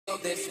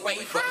this way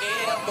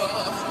forever.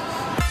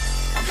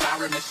 I'm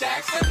sorry, Miss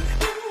Jackson.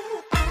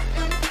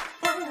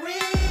 For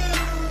real.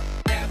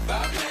 Never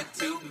meant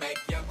to make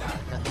you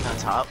On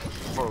top,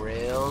 for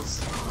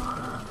reals.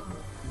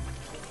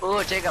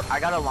 Oh, Jacob, I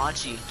got a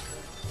launchy.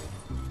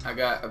 I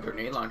got a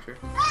grenade launcher.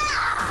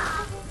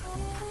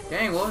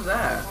 Dang, what was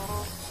that?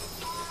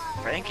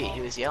 Frankie,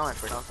 he was yelling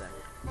for something.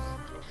 Oh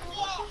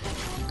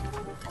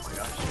my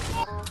gosh.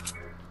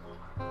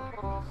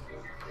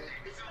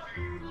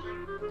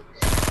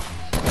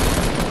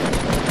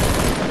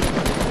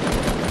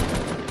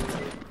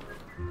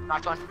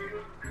 Knocked one.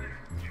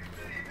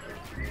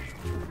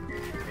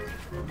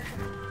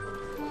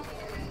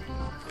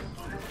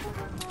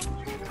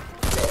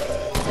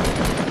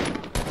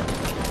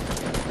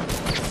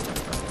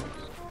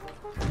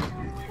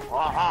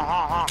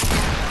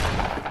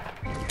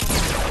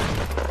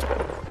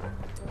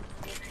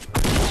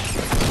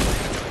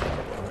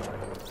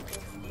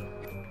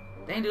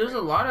 Dang, dude, there's a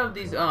lot of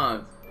these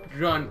drum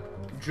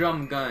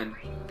gun.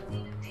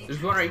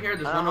 There's one right here.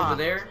 There's one over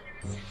there.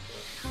 I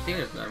think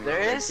there's another one. There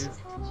right is? there, too.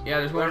 Yeah,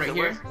 there's one right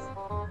here. Where's-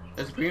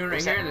 There's a green one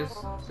right here.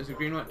 There's a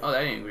green one. Oh,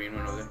 that ain't a green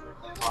one over there.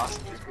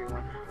 Awesome, just green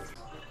one.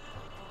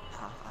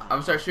 I'm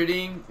gonna start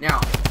shooting now.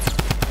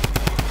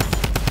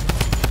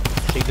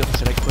 Jacob,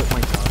 should I quit my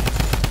job?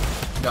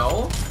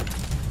 No.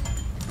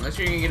 Unless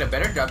you're gonna get a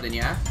better job than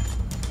yeah.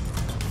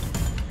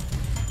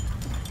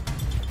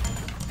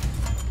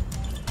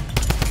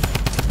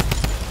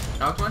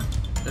 Knocked one.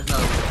 There's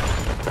another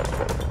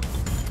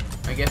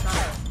one. I guess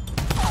not.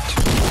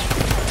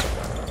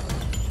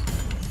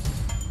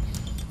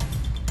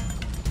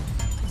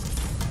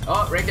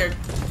 Oh, right there.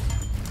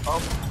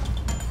 Oh.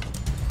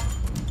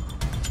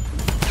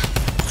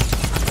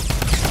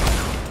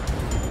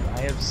 I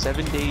have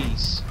 7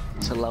 days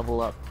to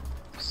level up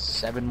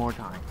 7 more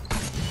times.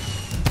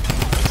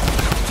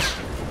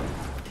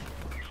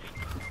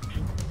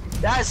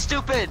 That's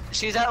stupid!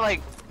 She's at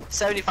like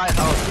 75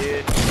 health,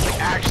 dude.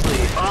 Like,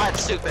 actually. Oh,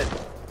 that's stupid.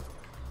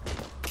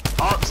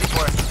 Oh,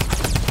 C4.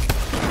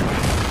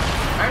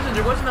 Harrison,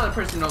 there was another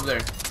person over there.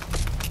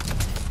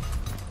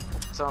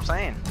 That's what I'm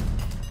saying.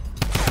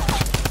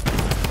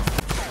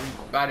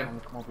 Got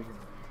him. Come over here.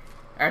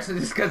 Harrison,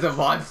 this guy's a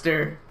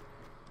monster.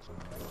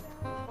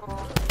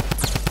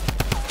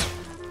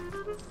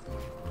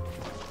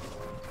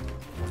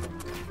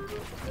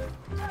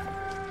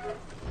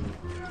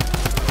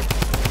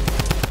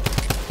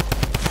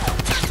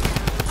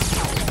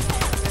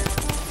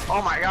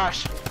 Oh my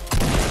gosh.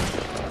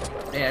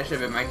 Yeah, that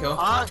should have been my kill.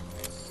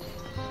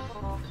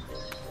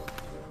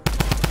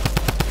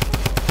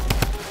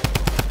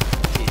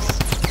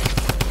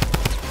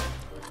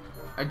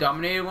 I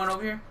dominated one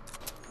over here.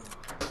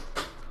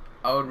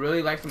 I would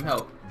really like some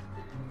help.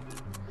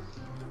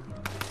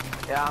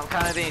 Yeah, I'm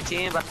kind of being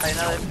teamed by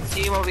another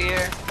team over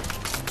here.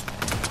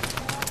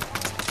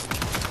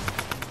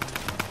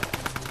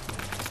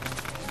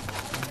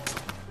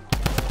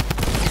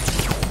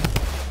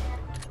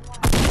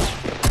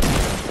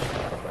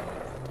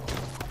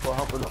 Well,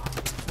 help with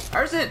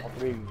Harrison! all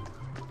 3.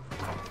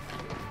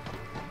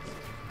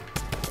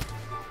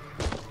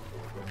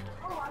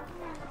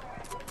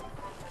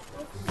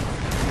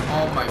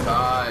 Oh my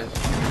gosh.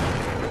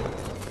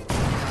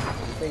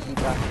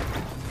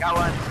 Got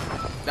one.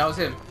 That was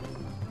him.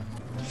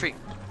 Freak.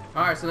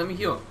 Alright, so let me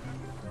heal.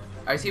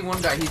 I see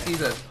one guy, he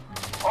sees us.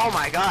 Oh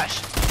my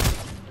gosh.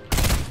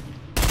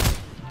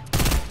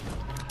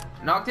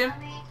 Knocked him.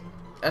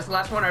 That's the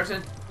last one,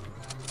 Harrison.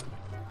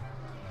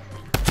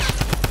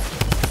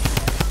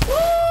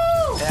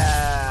 Woo!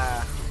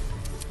 Yeah.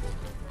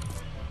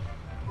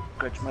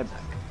 Scratch my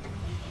back.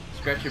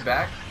 Scratch your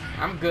back?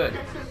 I'm good.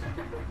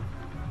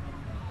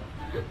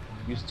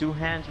 Use 2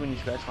 hands when you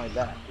scratch my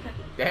back.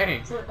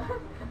 Dang.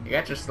 You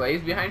got your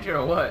slaves behind you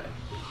or what?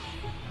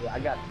 Yeah, I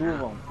got 2 of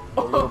them.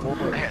 Oh.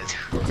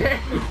 Dang.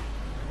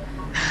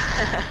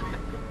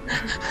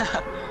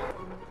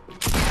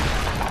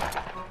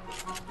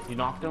 You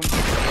knocked him?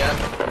 Yeah.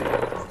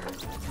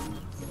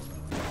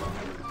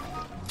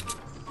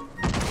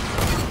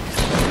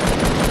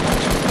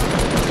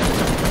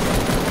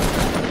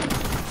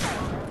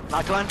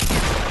 Knocked one.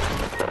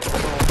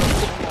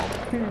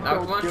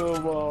 Knocked one.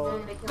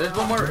 There's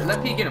one more.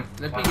 Let's peek at him.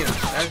 Let's peek at him.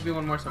 There has to be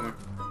one more somewhere.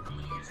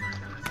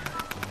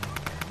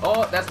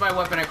 Oh, that's my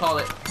weapon. I call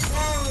it.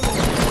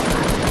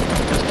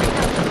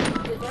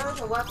 There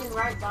was a weapon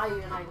right by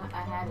you and I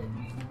had it.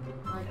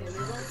 Like, it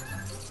was.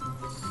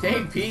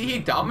 Dang, Pete, he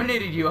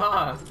dominated you,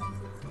 huh?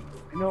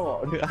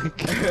 No, dude,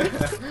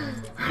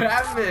 What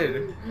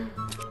happened?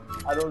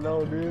 I don't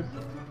know, dude.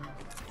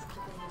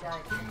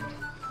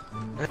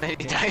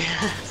 He died.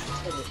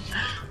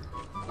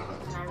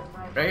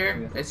 Right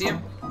here. I see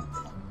him.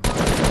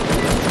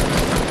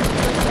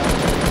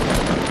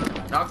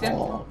 Knocked him.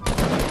 Oh.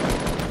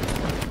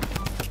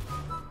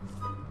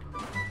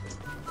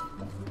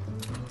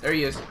 There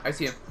he is. I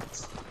see him.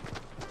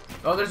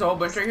 Oh, there's a whole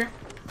bunch right here.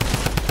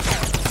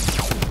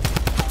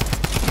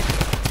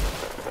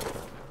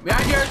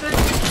 Behind you, Harrison.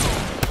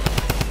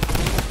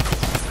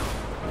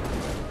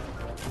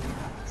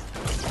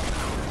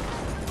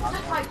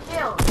 Took my kill.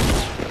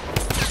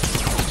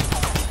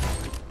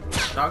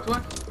 Knocked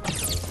one.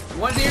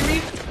 One near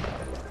me.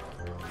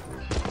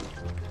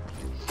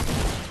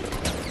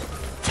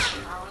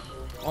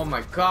 Oh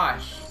my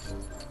gosh.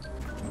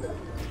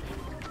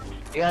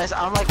 You guys,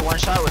 I'm like one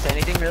shot with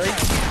anything, really?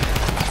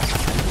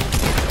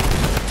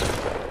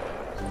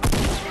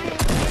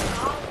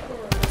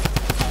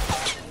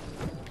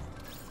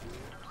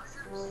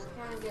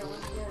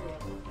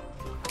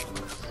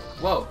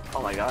 Whoa.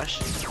 Oh my gosh.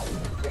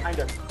 Behind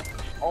us.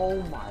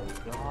 Oh my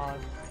god.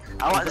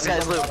 I want this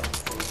guy's loot.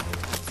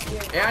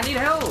 Yeah, I need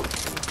help.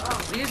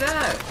 What is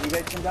that? You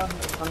guys come down here.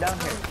 Come down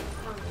here.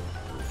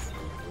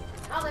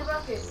 Oh, they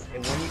broke it.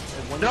 And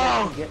when No! you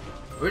guys can get,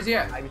 Where's he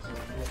at? I just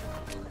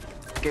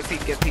Get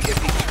peek, get peek, get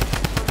peek.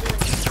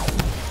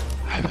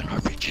 I have an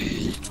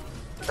RPG.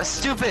 That's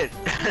stupid.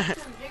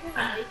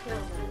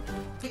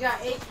 He got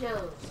 8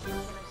 kills.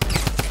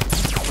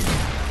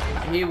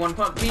 He one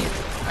pump Pete.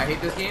 I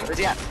hate this game. Where's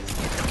he at?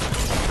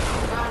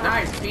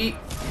 Nice, Pete.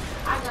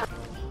 I got.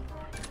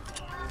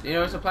 You know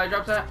where supply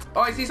drops at?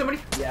 Oh, I see somebody.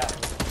 yeah.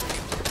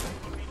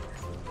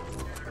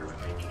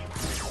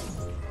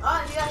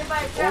 Oh, you got hit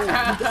by a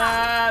trap.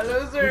 Haha,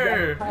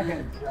 loser.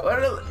 What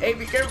a, hey,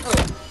 be careful.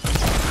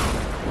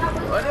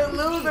 What a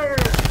loser.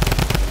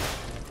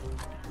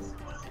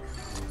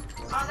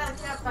 Oh, I got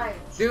a trap fire.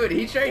 Dude,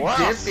 he tried What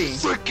a dipping.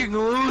 freaking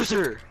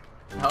loser.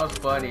 That was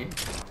funny.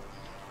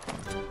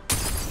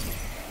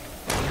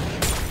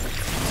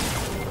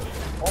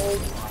 Oh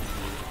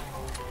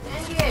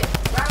Dang it.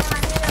 Right when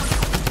I hit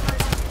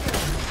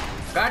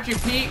him. Got you,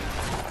 Pete.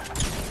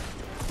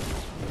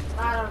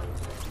 Got him.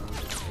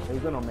 my.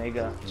 There's an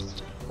Omega.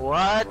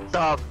 What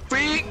the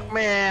freak,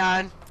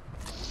 man?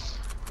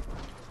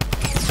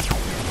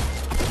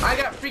 I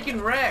got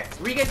freaking wrecked.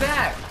 Where you guys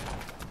at?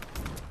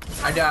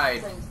 I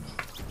died.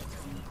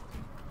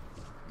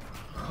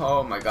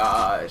 Oh my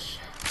gosh.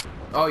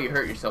 Oh, you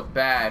hurt yourself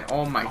bad.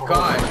 Oh my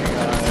gosh.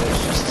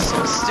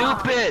 So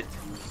stupid.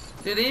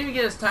 Dude, they didn't even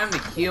get us time to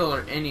heal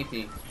or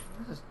anything.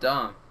 This is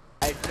dumb.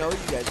 I know you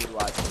guys are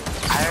watching,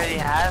 I already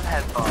have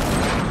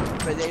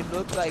headphones. but they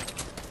look like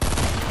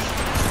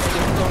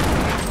they're from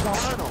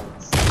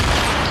McDonald's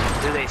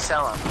Do they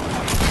sell them?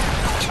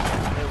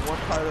 in one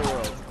part of the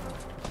world.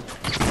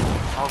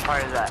 What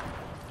part is that?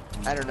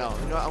 I don't know.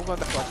 You know what? I'm going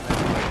back to watch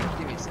my.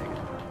 Give me a second.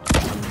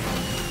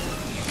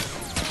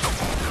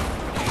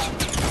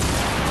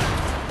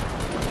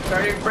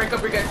 Sorry to break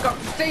up your guys'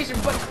 conversation,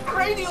 but it's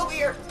crazy over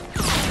here.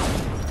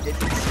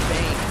 It's in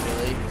Spain,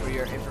 really, for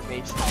your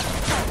information.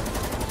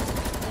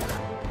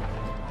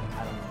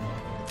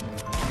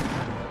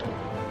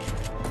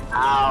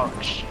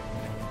 Ouch.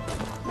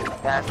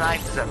 That's not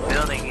like there's a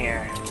building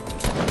here.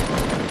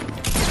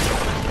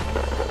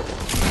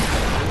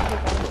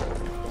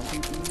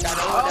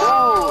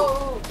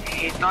 Oh!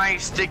 Hey,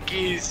 nice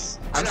stickies.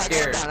 I'm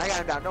scared. I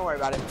got him down. Don't worry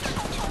about it.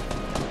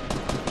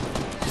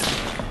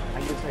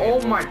 I'm just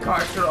saying. Oh my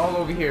gosh, they're all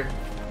over here.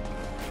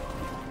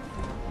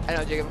 I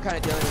know, Jacob. I'm kind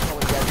of dealing with so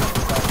many guys and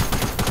stuff.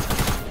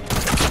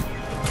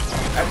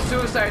 I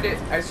suicided.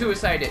 I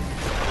suicided.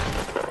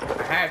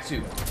 I had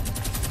to.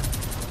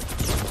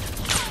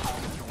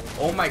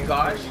 Oh my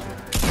gosh.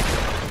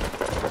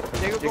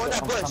 Jacob, go in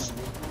that I'm bush.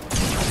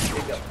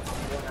 coming. Jacob.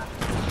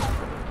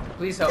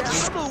 Please help Get me.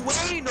 out of the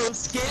way, no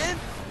skin.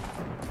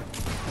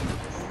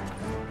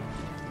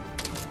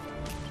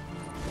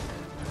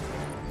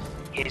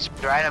 He's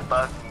right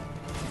above me.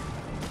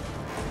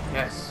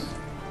 Yes.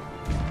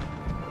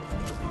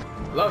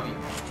 Love you.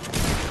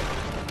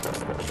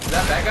 Is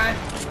that that guy?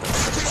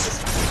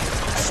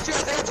 That's true.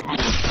 That's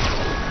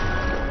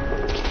true.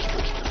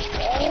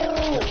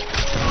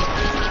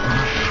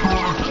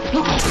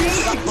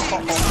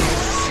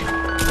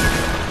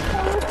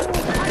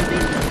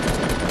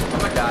 I'm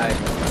gonna die.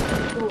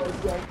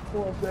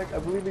 Come on, Zach. I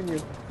believe in you.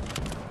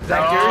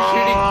 Zach, you're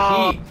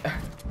shooting Pete.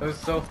 That was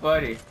so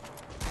funny.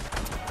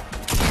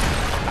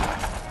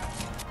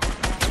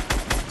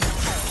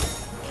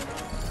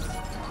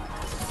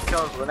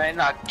 Kills when I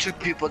knock 2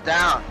 people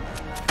down.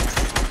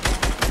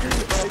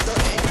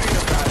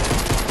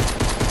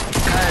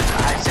 Because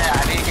I said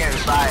I didn't get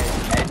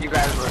revived, and you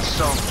guys were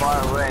so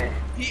far away.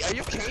 Pete, are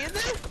you okay in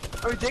there?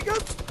 Or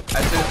Jacob?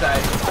 I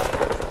suicide.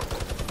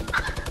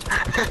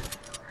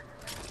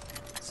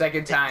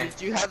 Second time.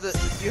 Did you have the?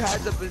 You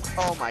had the?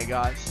 Oh my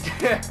gosh.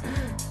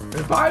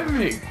 Revive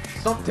me!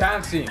 Stop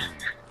dancing!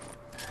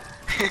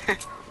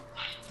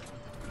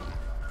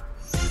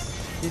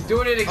 He's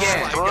doing it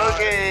again. Oh my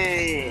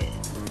Okay.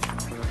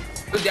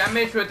 The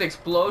damage with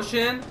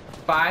explosion,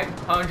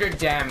 500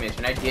 damage,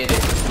 and I did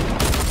it.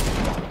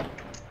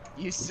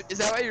 Is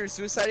that why you're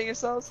suiciding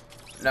yourselves?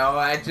 No,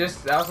 that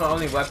was my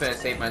only weapon to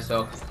save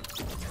myself.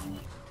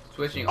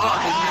 Switching Oh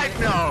off. heck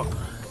no!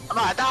 I'm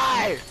gonna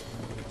die!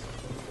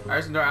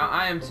 Arsenal,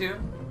 I am too.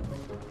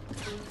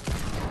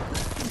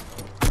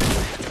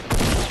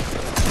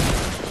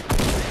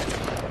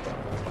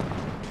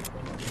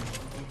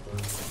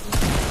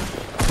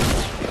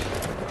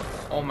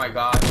 Oh my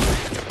god.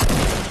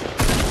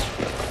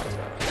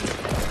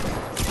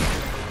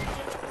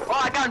 Oh,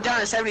 I got him down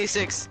to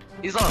 76.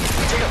 He's low.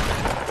 Take him.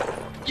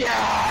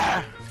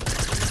 Yeah!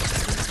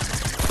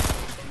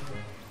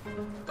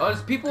 Oh,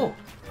 there's people.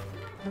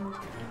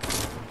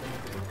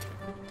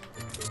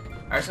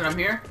 Alright, so I'm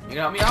here. You can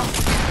help me out?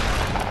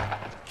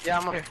 Yeah,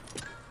 I'm up here.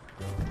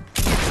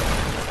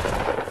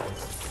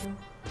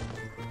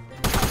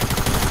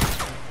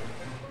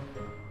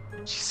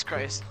 Jesus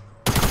Christ.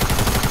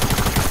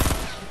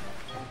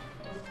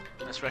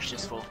 This rush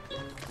is full.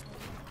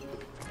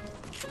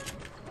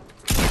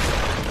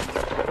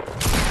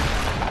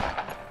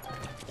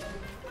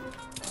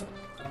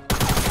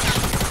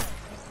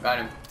 Got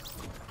him.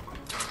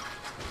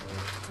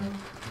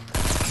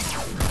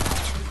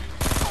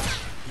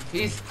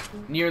 He's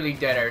nearly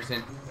dead,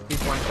 Arson. He's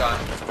one shot.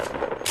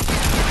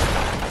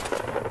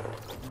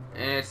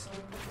 And it's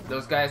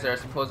those guys are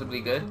supposedly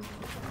good.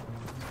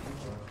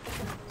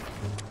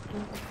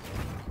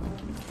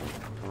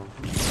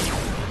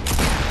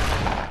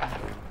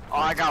 Oh,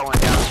 I got one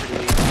down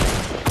pretty weak.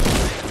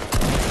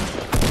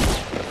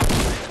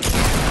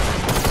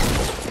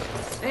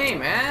 Hey,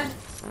 man!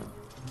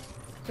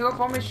 Took off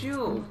all my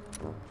shield.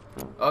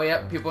 Oh,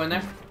 yeah, people in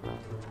there.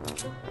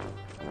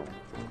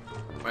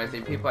 When I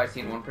say people, I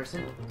seen one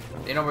person.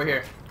 In over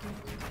here.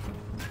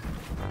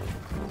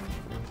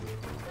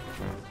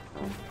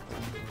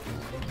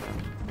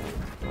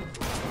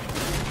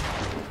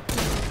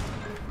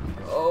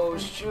 Oh,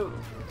 shoot.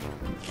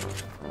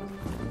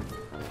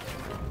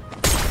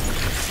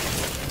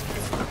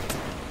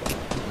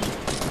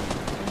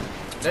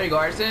 There you go,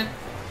 Arson.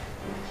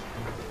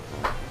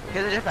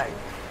 Here's a jetpack.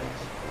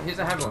 Here's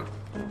a heavy one.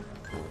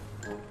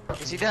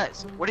 Yes, he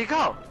does. Where'd he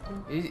go?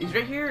 He's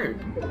right here.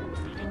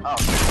 Oh.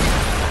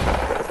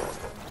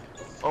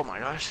 Oh my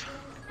gosh.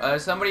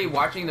 Somebody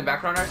watching the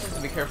background, Arson,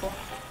 so be careful.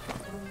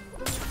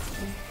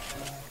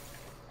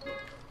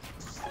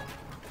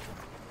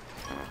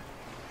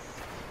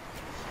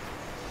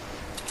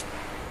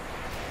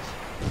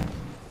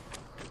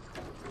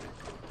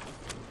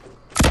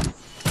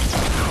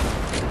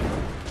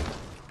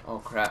 Oh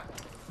crap.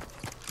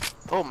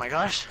 Oh my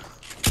gosh.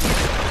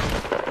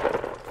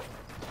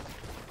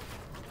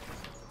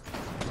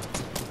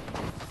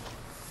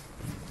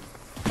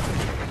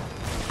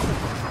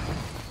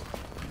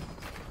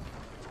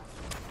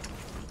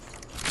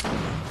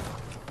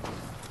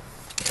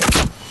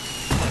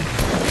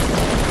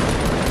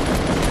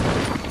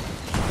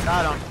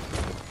 Got him.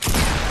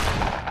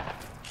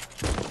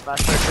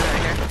 Last person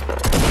right here.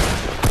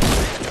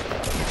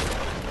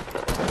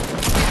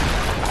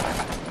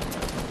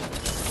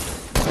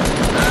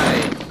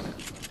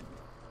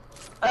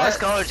 Nice. Let's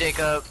go,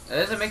 Jacob. It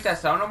doesn't make that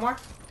sound no more?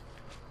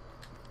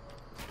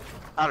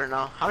 I don't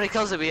know. How many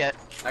kills did we get?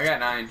 I got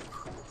 9.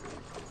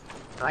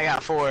 I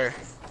got 4.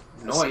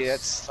 Let's see, Nice.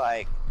 that's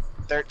like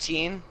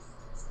 13.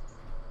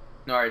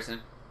 No, Arson.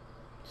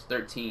 It's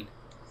 13.